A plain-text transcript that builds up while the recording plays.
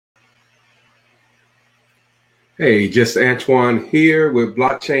Hey, just Antoine here with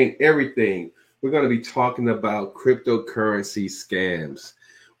Blockchain Everything. We're going to be talking about cryptocurrency scams.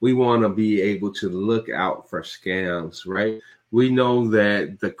 We want to be able to look out for scams, right? We know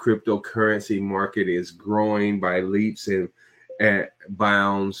that the cryptocurrency market is growing by leaps and at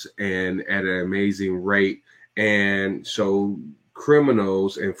bounds and at an amazing rate. And so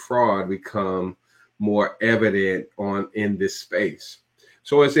criminals and fraud become more evident on in this space.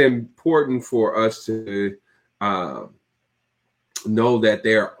 So it's important for us to uh, know that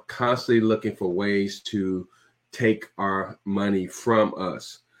they're constantly looking for ways to take our money from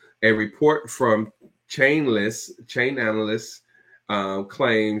us. A report from Chain Analysts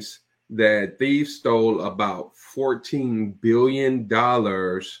claims that thieves stole about $14 billion,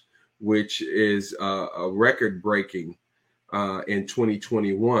 which is a record breaking in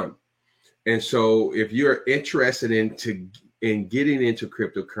 2021. And so if you're interested in getting into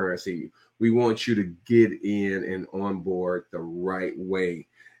cryptocurrency, we want you to get in and on board the right way.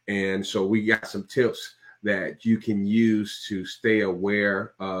 And so we got some tips that you can use to stay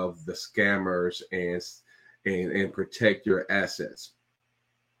aware of the scammers and protect your assets.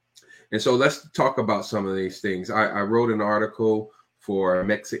 And so let's talk about some of these things. I wrote an article for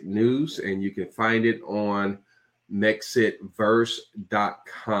Mexit News, and you can find it on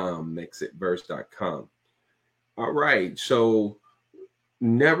mexitverse.com. All right, so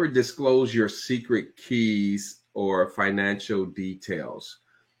never disclose your secret keys or financial details.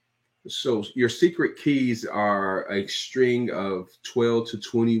 So your secret keys are a string of 12 to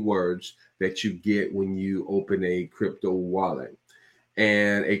 20 words that you get when you open a crypto wallet.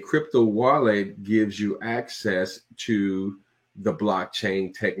 And a crypto wallet gives you access to the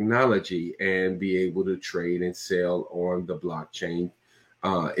blockchain technology and be able to trade and sell on the blockchain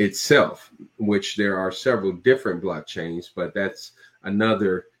itself, which there are several different blockchains, but that's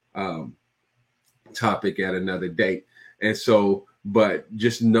another topic at another date. And so, but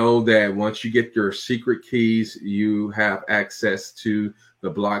just know that once you get your secret keys, you have access to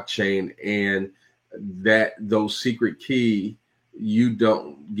the blockchain, and that those secret key you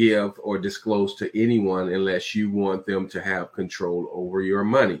don't give or disclose to anyone unless you want them to have control over your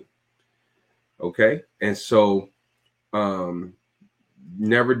money. Okay. And so,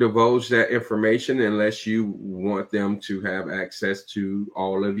 never divulge that information unless you want them to have access to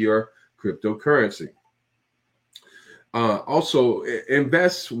all of your cryptocurrency. Also,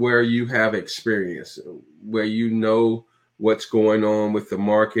 invest where you have experience, where you know what's going on with the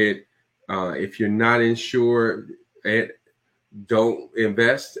market. If you're not insured, don't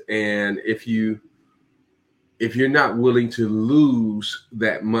invest. And if you're not willing to lose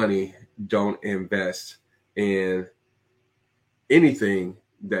that money, don't invest in anything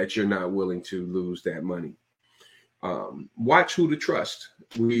that you're not willing to lose that money. Watch who to trust.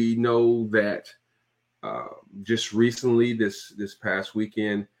 We know that just recently, this past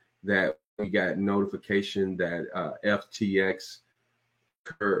weekend, that we got notification that FTX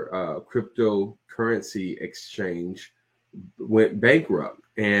cryptocurrency exchange went bankrupt,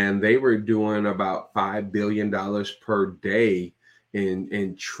 and they were doing about $5 billion per day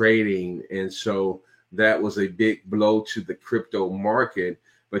in trading. And so that was a big blow to the crypto market,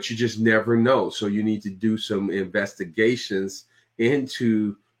 but you just never know. So you need to do some investigations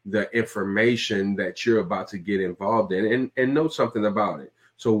into the information that you're about to get involved in, and know something about it.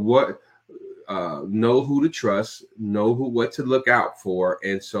 So know who to trust, know what to look out for.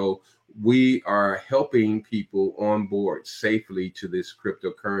 And so we are helping people on board safely to this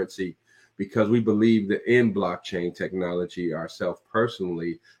cryptocurrency because we believe that in blockchain technology ourselves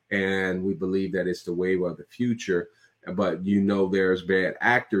personally, and we believe that it's the wave of the future. But there's bad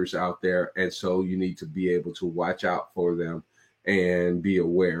actors out there, and so you need to be able to watch out for them and be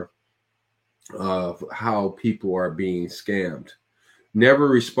aware of how people are being scammed. Never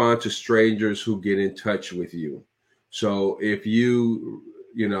respond to strangers who get in touch with you. So if you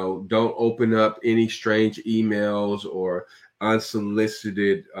don't open up any strange emails or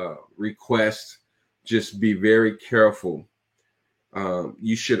unsolicited requests, just be very careful.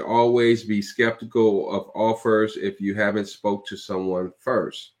 You should always be skeptical of offers if you haven't spoke to someone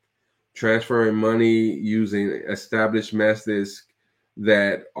first. Transferring money using established methods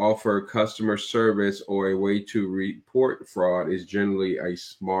that offer customer service or a way to report fraud is generally a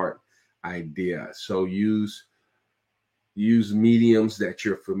smart idea. So use mediums that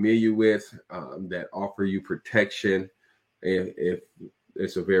you're familiar with that offer you protection. If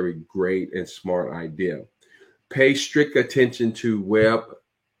it's a very great and smart idea. Pay strict attention to web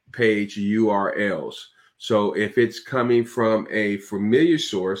page URLs. So if it's coming from a familiar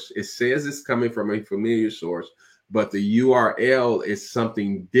source, it says it's coming from a familiar source, but the URL is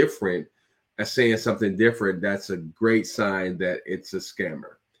something different, saying something different, that's a great sign that it's a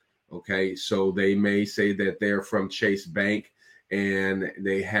scammer. Okay, so they may say that they're from Chase Bank and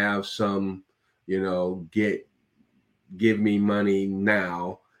they have some, give me money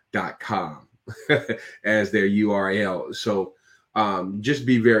now.com as their URL. So just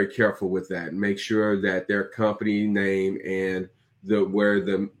be very careful with that. Make sure that their company name and where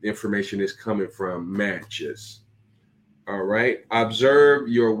the information is coming from matches. All right. Observe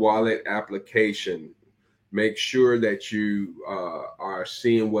your wallet application. Make sure that you are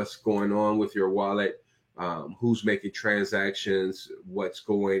seeing what's going on with your wallet, who's making transactions, what's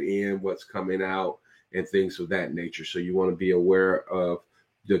going in, what's coming out, and things of that nature. So you want to be aware of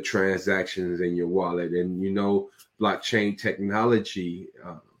the transactions in your wallet. And blockchain technology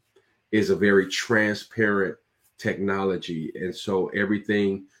is a very transparent technology. And so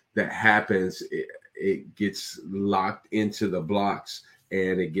everything that happens, it gets locked into the blocks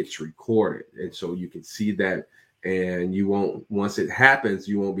and it gets recorded. And so you can see that, and once it happens,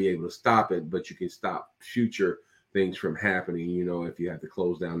 you won't be able to stop it, but you can stop future things from happening, if you have to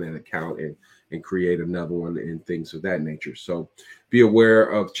close down that account and create another one and things of that nature. So be aware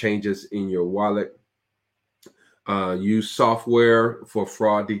of changes in your wallet. Use software for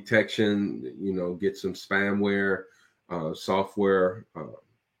fraud detection, get some spamware software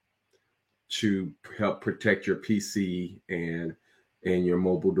to help protect your PC and your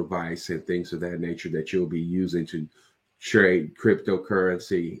mobile device and things of that nature that you'll be using to trade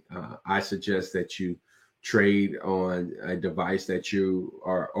cryptocurrency. I suggest that you trade on a device that you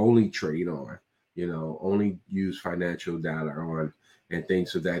are only trade on, only use financial data on and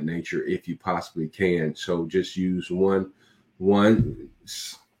things of that nature if you possibly can. So just use one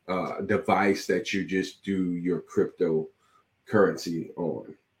device that you just do your cryptocurrency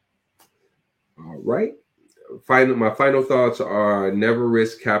on. All right. My final thoughts are never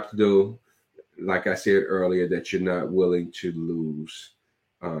risk capital, like I said earlier, that you're not willing to lose.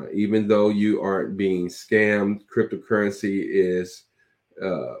 Even though you aren't being scammed, cryptocurrency is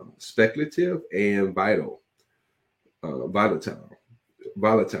speculative and volatile,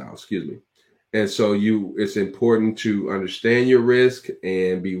 excuse me. And so it's important to understand your risk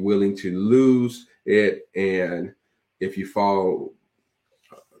and be willing to lose it. And if you fall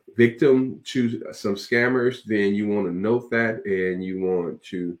victim to some scammers, then you want to note that and you want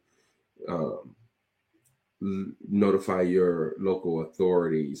to notify your local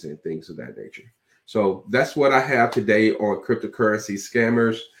authorities and things of that nature. So that's what I have today on cryptocurrency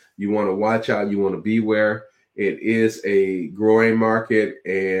scammers. You want to watch out. You want to beware. It is a growing market,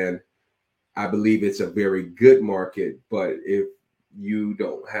 and I believe it's a very good market. But if you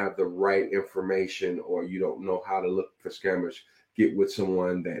don't have the right information or you don't know how to look for scammers, get with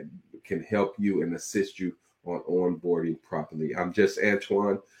someone that can help you and assist you on onboarding properly. I'm just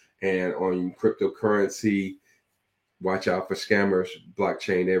Antoine, and on cryptocurrency, watch out for scammers,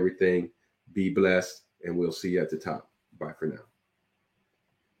 blockchain, everything. Be blessed, and we'll see you at the top. Bye for now.